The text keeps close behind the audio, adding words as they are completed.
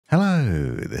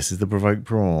Hello, this is the Provoked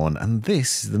Prawn, and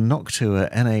this is the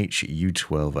Noctua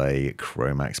NH-U12A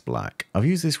Chromax Black. I've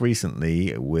used this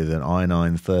recently with an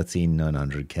i9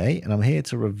 13900K, and I'm here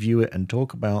to review it and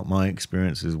talk about my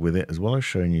experiences with it, as well as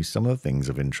showing you some of the things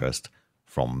of interest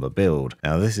from the build.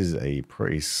 Now, this is a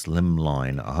pretty slim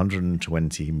line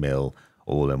 120mm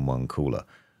all-in-one cooler,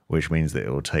 which means that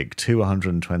it will take two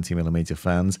 120mm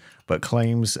fans, but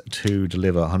claims to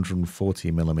deliver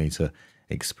 140mm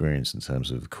experience in terms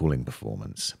of cooling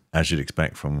performance. As you'd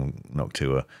expect from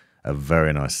Noctua, a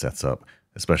very nice setup,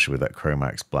 especially with that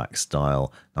Chromax black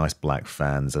style, nice black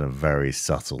fans and a very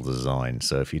subtle design.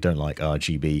 So if you don't like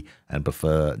RGB and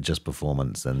prefer just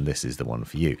performance, then this is the one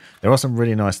for you. There are some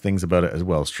really nice things about it as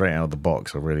well. Straight out of the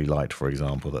box, I really liked, for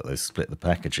example, that they split the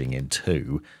packaging in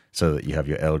two so that you have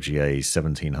your LGA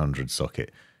 1700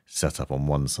 socket set up on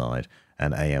one side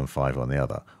and AM5 on the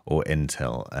other, or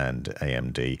Intel and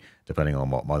AMD, depending on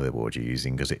what motherboard you're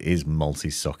using, because it is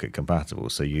multi-socket compatible,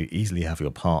 so you easily have your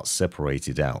parts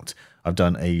separated out. I've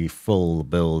done a full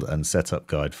build and setup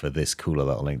guide for this cooler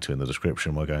that I'll link to in the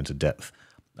description. We'll go into depth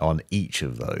on each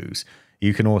of those.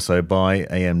 You can also buy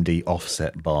AMD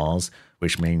offset bars,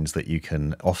 which means that you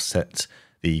can offset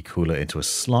the cooler into a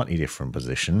slightly different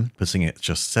position, putting it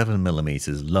just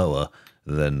 7mm lower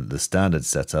than the standard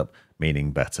setup,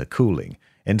 meaning better cooling.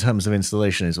 In terms of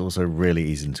installation, it's also really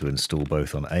easy to install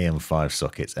both on AM5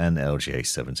 sockets and LGA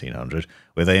 1700.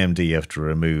 With AMD, you have to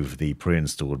remove the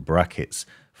pre-installed brackets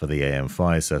for the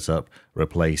AM5 setup,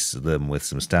 replace them with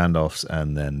some standoffs,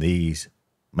 and then these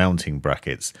mounting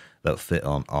brackets that fit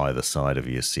on either side of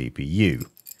your CPU.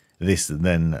 This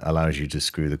then allows you to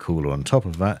screw the cooler on top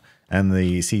of that, and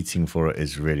the seating for it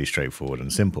is really straightforward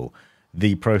and simple.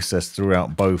 The process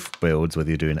throughout both builds, whether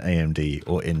you're doing AMD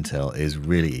or Intel, is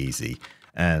really easy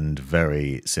and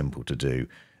very simple to do,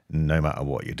 no matter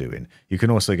what you're doing. You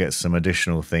can also get some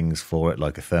additional things for it,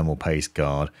 like a thermal paste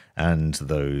guard and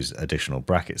those additional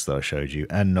brackets that I showed you,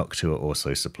 and Noctua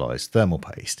also supplies thermal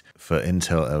paste. For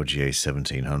Intel LGA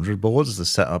 1700 boards, the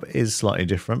setup is slightly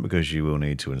different because you will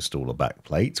need to install a back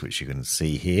plate, which you can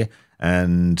see here,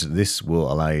 and this will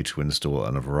allow you to install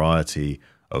on a variety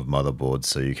of motherboards,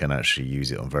 so you can actually use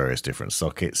it on various different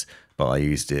sockets, but I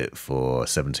used it for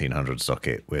 1700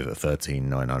 socket with a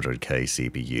 13900K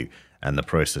CPU, and the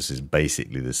process is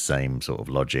basically the same sort of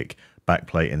logic: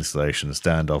 backplate installation,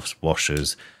 standoffs,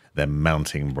 washers, then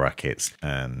mounting brackets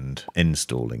and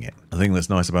installing it. The thing that's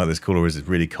nice about this cooler is it's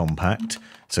really compact,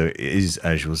 so it is,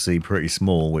 as you'll see, pretty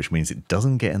small, which means it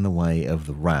doesn't get in the way of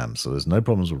the RAM, so there's no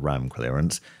problems with RAM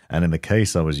clearance, and in the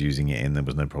case I was using it in, there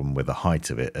was no problem with the height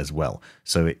of it as well.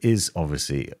 So it is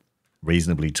obviously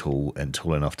reasonably tall and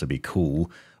tall enough to be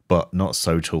cool, but not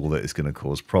so tall that it's going to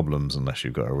cause problems unless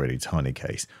you've got a really tiny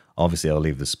case. Obviously, I'll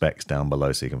leave the specs down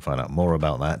below so you can find out more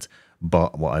about that.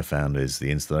 But what I found is the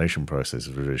installation process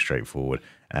is really straightforward,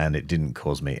 and it didn't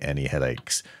cause me any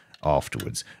headaches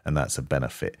afterwards, and that's a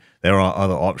benefit. There are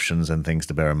other options and things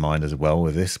to bear in mind as well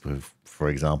with this. For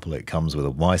example, it comes with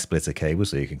a Y-splitter cable,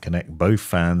 so you can connect both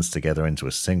fans together into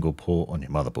a single port on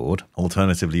your motherboard.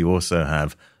 Alternatively, you also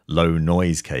have low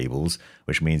noise cables,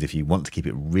 which means if you want to keep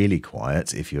it really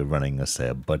quiet, if you're running, let's say,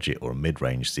 a budget or a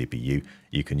mid-range CPU,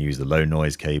 you can use the low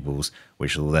noise cables,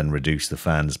 which will then reduce the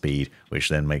fan speed, which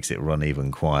then makes it run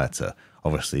even quieter.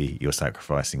 Obviously, you're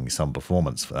sacrificing some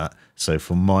performance for that. So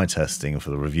for my testing,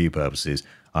 for the review purposes,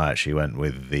 I actually went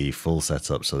with the full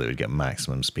setup so that it would get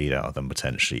maximum speed out of them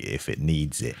potentially if it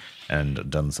needs it, and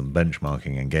done some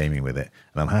benchmarking and gaming with it.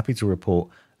 And I'm happy to report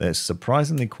that it's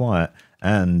surprisingly quiet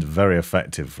and very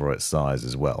effective for its size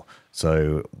as well.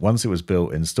 So once it was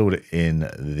built, installed it in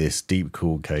this deep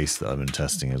cool case that I've been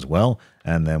testing as well,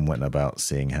 and then went about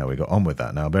seeing how we got on with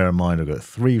that. Now, bear in mind, I've got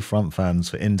 3 front fans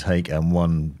for intake and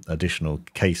 1 additional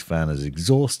case fan as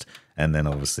exhaust, and then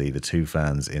obviously the 2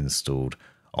 fans installed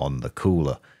on the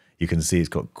cooler. You can see it's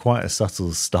got quite a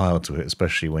subtle style to it,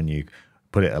 especially when you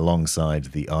put it alongside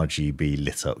the RGB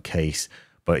lit up case,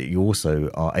 but you also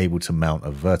are able to mount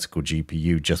a vertical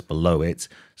GPU just below it,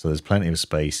 so there's plenty of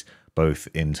space both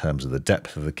in terms of the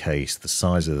depth of the case, the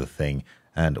size of the thing,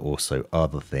 and also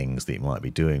other things that you might be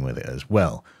doing with it as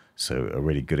well. So a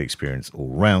really good experience all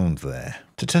round there.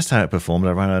 To test how it performed,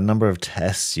 I ran a number of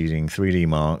tests using 3D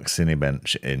Mark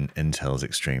Cinebench in Intel's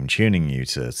Extreme Tuning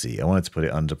utility. I wanted to put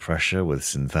it under pressure with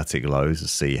synthetic lows to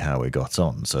see how it got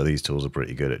on. So these tools are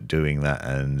pretty good at doing that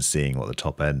and seeing what the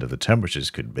top end of the temperatures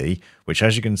could be, which,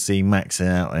 as you can see, maxing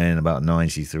out in about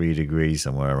 93 degrees,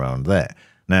 somewhere around there.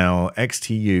 Now,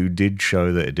 XTU did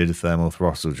show that it did a thermal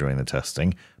throttle during the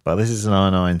testing, but this is an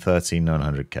i9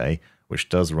 13900K, which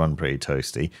does run pretty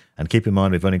toasty. And keep in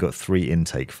mind, we've only got 3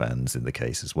 intake fans in the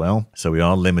case as well, so we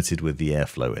are limited with the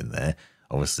airflow in there.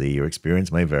 Obviously, your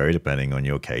experience may vary depending on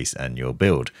your case and your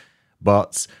build.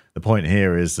 But the point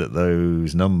here is that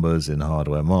those numbers in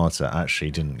Hardware Martyr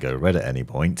actually didn't go red at any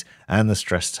point, and the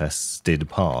stress tests did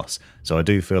pass. So I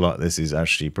do feel like this is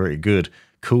actually pretty good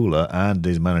cooler and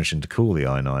is managing to cool the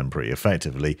i9 pretty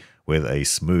effectively with a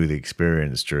smooth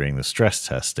experience during the stress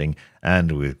testing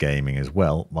and with gaming as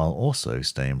well, while also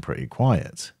staying pretty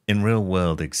quiet. In real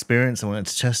world experience, I wanted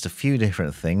to test a few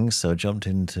different things, so I jumped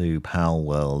into PAL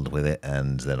World with it,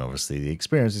 and then obviously the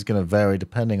experience is going to vary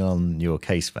depending on your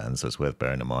case fan, so it's worth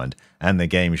bearing in mind, and the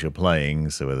games you're playing,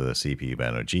 so whether they're CPU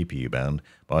bound or GPU bound.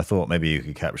 But I thought maybe you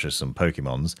could capture some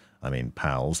Pokemons,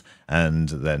 PALs, and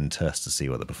then test to see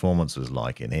what the performance was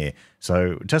like in here.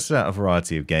 So tested out a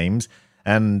variety of games,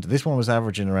 and this one was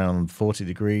averaging around 40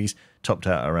 degrees, topped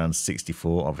out around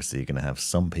 64. Obviously, you're going to have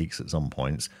some peaks at some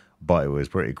points, but it was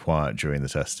pretty quiet during the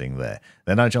testing there.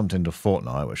 Then I jumped into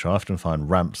Fortnite, which I often find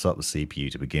ramps up the CPU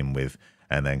to begin with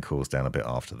and then cools down a bit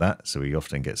after that. So we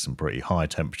often get some pretty high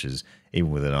temperatures,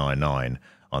 even with an i9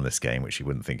 on this game, which you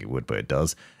wouldn't think it would, but it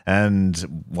does.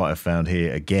 And what I found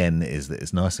here again is that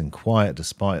it's nice and quiet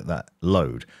despite that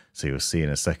load. So you'll see in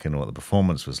a second what the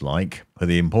performance was like. But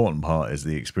the important part is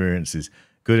the experience is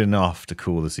good enough to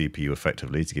cool the CPU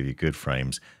effectively to give you good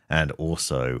frames, and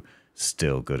also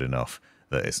still good enough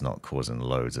that it's not causing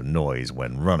loads of noise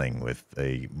when running with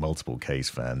the multiple case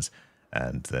fans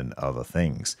and then other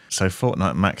things. So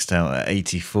Fortnite maxed out at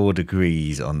 84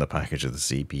 degrees on the package of the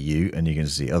CPU, and you can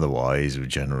see otherwise we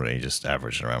generally just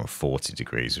averaging around 40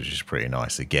 degrees, which is pretty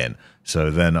nice again.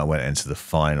 So then I went into the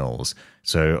finals.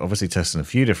 So obviously testing a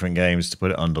few different games to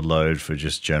put it under load for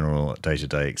just general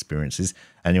day-to-day experiences,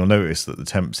 and you'll notice that the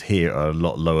temps here are a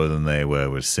lot lower than they were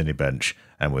with Cinebench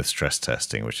and with stress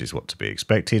testing, which is what to be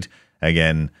expected.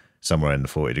 Again, somewhere in the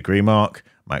 40 degree mark,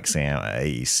 maxing out at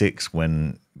 86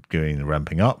 when going and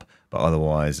ramping up, but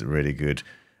otherwise really good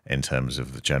in terms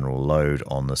of the general load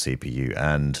on the CPU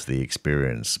and the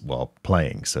experience while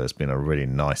playing. So it's been a really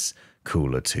nice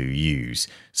cooler to use.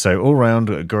 So all round,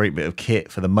 a great bit of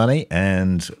kit for the money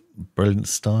and brilliant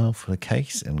style for the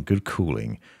case and good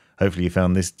cooling. Hopefully you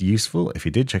found this useful. If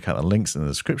you did, check out the links in the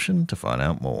description to find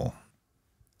out more.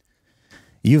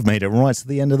 You've made it right to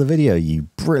the end of the video, you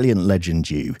brilliant legend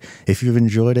you. If you've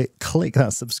enjoyed it, click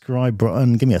that subscribe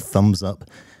button, give me a thumbs up,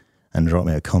 and drop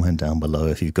me a comment down below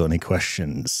if you've got any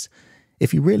questions.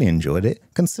 If you really enjoyed it,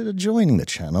 consider joining the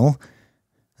channel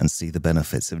and see the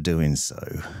benefits of doing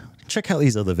so. Check out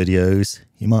these other videos,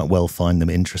 you might well find them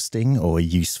interesting or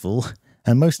useful,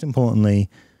 and most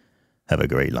importantly, have a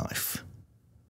great life.